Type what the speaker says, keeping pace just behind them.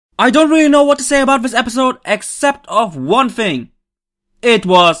I don't really know what to say about this episode except of one thing. It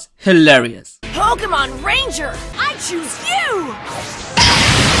was hilarious. Pokemon Ranger, I choose you!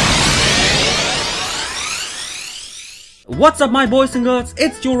 What's up my boys and girls,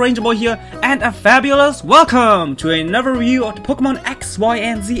 it's your Ranger Boy here and a fabulous welcome to another review of the Pokemon X, Y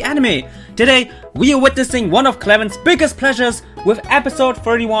and Z anime. Today we are witnessing one of Clement's biggest pleasures with episode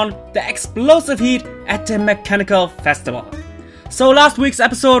 31, the explosive heat at the Mechanical Festival. So last week's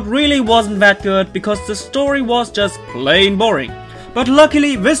episode really wasn't that good because the story was just plain boring. But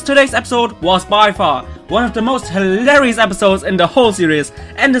luckily today's episode was by far one of the most hilarious episodes in the whole series,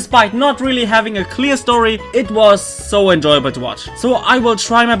 and despite not really having a clear story, it was so enjoyable to watch. So I will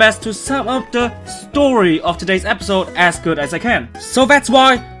try my best to sum up the story of today's episode as good as I can. So that's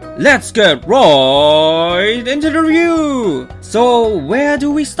why let's get right into the review! So where do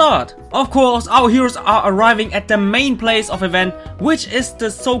we start? Of course, our heroes are arriving at the main place of event, which is the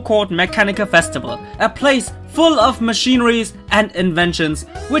so-called Mechanical Festival, a place full of machineries and inventions,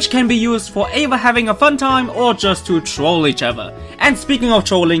 which can be used for either having a fun time or just to troll each other. And speaking of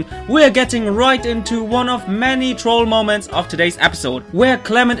trolling, we are getting right into one of many troll moments of today's episode, where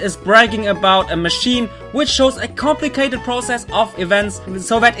Clement is bragging about a machine which shows a complicated process of events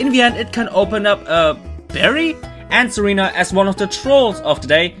so that in the end it can open up a berry? And Serena, as one of the trolls of the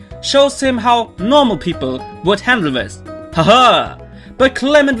day, shows him how normal people would handle this. Haha! But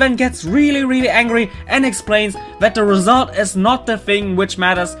Clement then gets really angry and explains that the result is not the thing which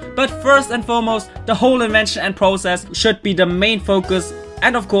matters, but first and foremost, the whole invention and process should be the main focus.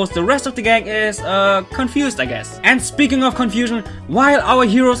 And of course the rest of the gang is confused, I guess. And speaking of confusion, while our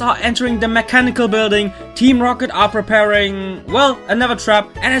heroes are entering the mechanical building, Team Rocket are preparing, well, another trap,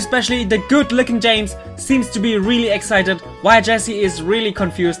 and especially the good looking James seems to be really excited while Jessie is really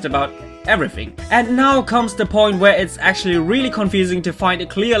confused about everything. And now comes the point where it's actually really confusing to find a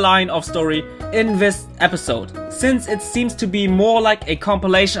clear line of story in this episode, since it seems to be more like a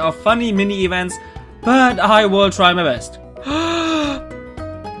compilation of funny mini events, but I will try my best.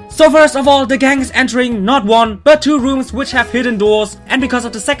 So first of all, the gang is entering not one, but two rooms which have hidden doors, and because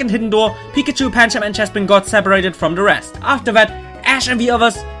of the second hidden door, Pikachu, Pancham and Chespin got separated from the rest. After that, Ash and the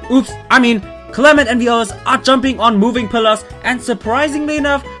others, Clement and the others are jumping on moving pillars, and surprisingly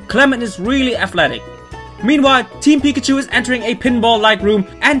enough, Clement is really athletic. Meanwhile, Team Pikachu is entering a pinball-like room,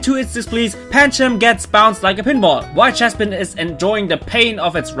 and to its displease, Pancham gets bounced like a pinball, while Chespin is enjoying the pain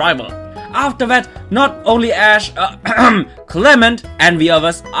of its rival. After that, not only Ash, Clement and the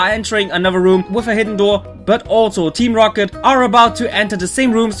others are entering another room with a hidden door, but also Team Rocket are about to enter the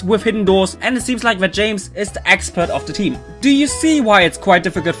same rooms with hidden doors, and it seems like that James is the expert of the team. Do you see why it's quite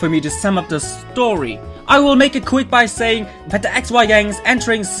difficult for me to sum up the story? I will make it quick by saying that the XY gang is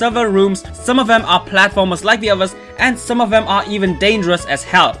entering several rooms. Some of them are platformers like the others, and some of them are even dangerous as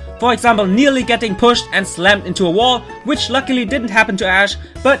hell. For example, nearly getting pushed and slammed into a wall, which luckily didn't happen to Ash,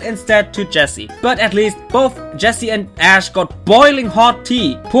 but instead to Jessie. But at least both Jessie and Ash got boiling hot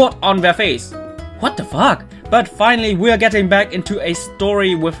tea poured on their face. What the fuck? But finally we are getting back into a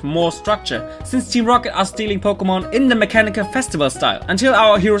story with more structure, since Team Rocket are stealing Pokemon in the Mechanical Festival style, until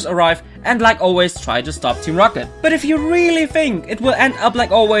our heroes arrive and like always try to stop Team Rocket. But if you really think it will end up like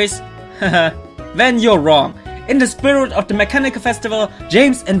always, then you're wrong. In the spirit of the Mechanical Festival,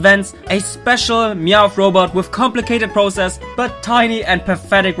 James invents a special Meowth robot with complicated process but tiny and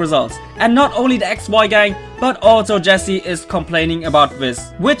pathetic results. And not only the XY gang, but also Jessie is complaining about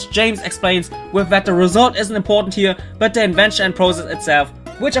this, which James explains with that the result isn't important here, but the invention and process itself,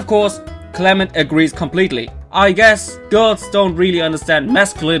 which of course Clement agrees completely. I guess girls don't really understand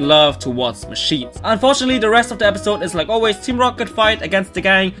masculine love towards machines. Unfortunately, the rest of the episode is like always Team Rocket fight against the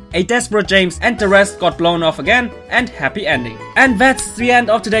gang, a desperate James, and the rest got blown off again, and happy ending. And that's the end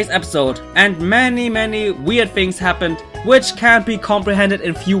of today's episode, and many weird things happened which can't be comprehended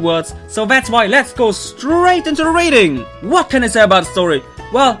in few words, so that's why let's go straight into the rating. What can I say about the story?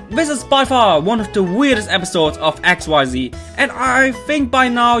 Well, this is by far one of the weirdest episodes of XYZ, and I think by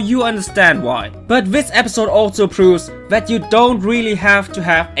now you understand why. But this episode also proves that you don't really have to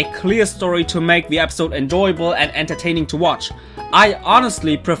have a clear story to make the episode enjoyable and entertaining to watch. I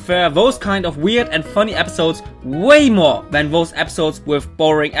honestly prefer those kind of weird and funny episodes way more than those episodes with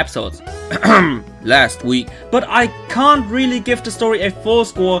boring episodes. Last week. But I can't really give the story a full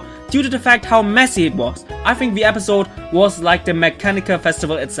score due to the fact how messy it was. I think the episode was like the Mechanical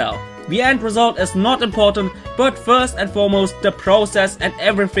Festival itself. The end result is not important, but first and foremost the process and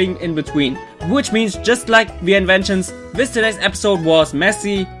everything in between. Which means just like the inventions, today's episode was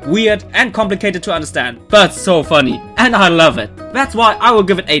messy, weird and complicated to understand, but so funny, and I love it. That's why I will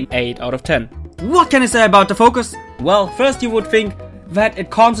give it an 8 out of 10. What can I say about the focus? Well, first you would think that it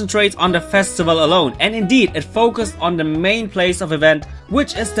concentrates on the festival alone, and indeed it focused on the main place of event,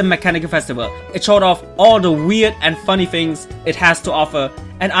 which is the mechanical festival. It showed off all the weird and funny things it has to offer,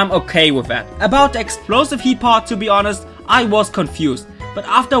 and I'm okay with that. About the explosive heat part, to be honest, I was confused, but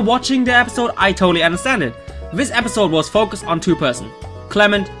after watching the episode I totally understand it. This episode was focused on two persons,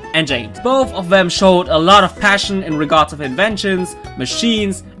 Clement and James. Both of them showed a lot of passion in regards of inventions,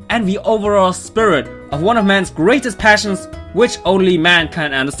 machines, and the overall spirit of one of man's greatest passions, which only man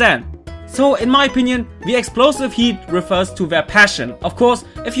can understand. So in my opinion, the explosive heat refers to their passion. Of course,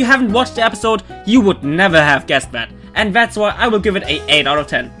 if you haven't watched the episode, you would never have guessed that. And that's why I will give it a 8 out of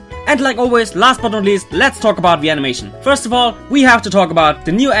 10. And like always, last but not least, let's talk about the animation. First of all, we have to talk about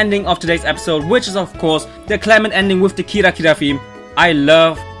the new ending of today's episode, which is of course the Clement ending with the Kira Kira theme. I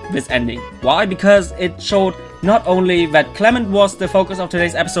love this ending. Why? Because it showed not only that Clement was the focus of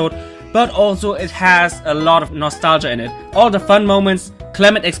today's episode, but also it has a lot of nostalgia in it. All the fun moments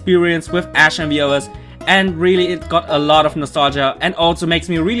Clement experienced with Ash and the others, and really it got a lot of nostalgia, and also makes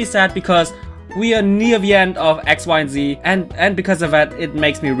me really sad because we are near the end of X, Y, and Z, and because of that it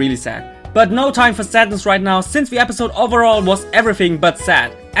makes me really sad. But no time for sadness right now, since the episode overall was everything but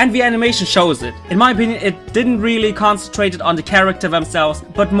sad. And the animation shows it. In my opinion, it didn't really concentrate on the character themselves,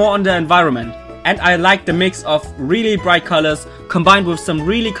 but more on the environment. And I like the mix of really bright colors combined with some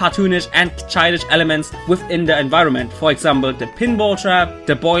really cartoonish and childish elements within the environment. For example, the pinball trap,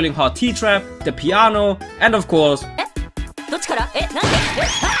 the boiling hot tea trap, the piano, and of course,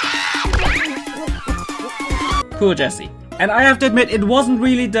 poor Jessie. And I have to admit, it wasn't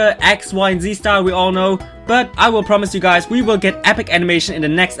really the X, Y, and Z style we all know, but I will promise you guys we will get epic animation in the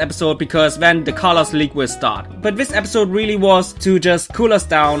next episode, because then the Colors League will start. But this episode really was to just cool us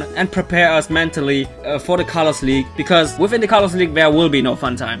down and prepare us mentally for the Colors League, because within the Colors League there will be no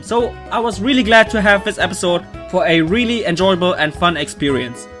fun time. So I was really glad to have this episode for a really enjoyable and fun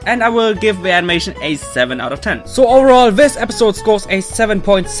experience. And I will give the animation a 7 out of 10. So overall, this episode scores a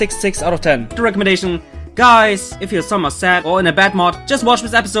 7.66 out of 10. The recommendation: guys, if you're somewhat sad or in a bad mood, just watch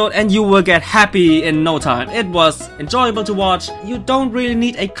this episode and you will get happy in no time. It was enjoyable to watch. You don't really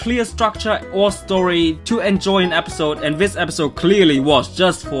need a clear structure or story to enjoy an episode, and this episode clearly was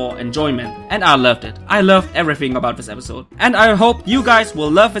just for enjoyment. And I loved it. I loved everything about this episode. And I hope you guys will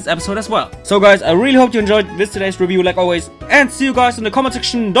love this episode as well. So guys, I really hope you enjoyed today's review like always, and see you guys in the comment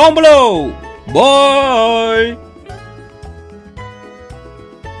section down below. Bye!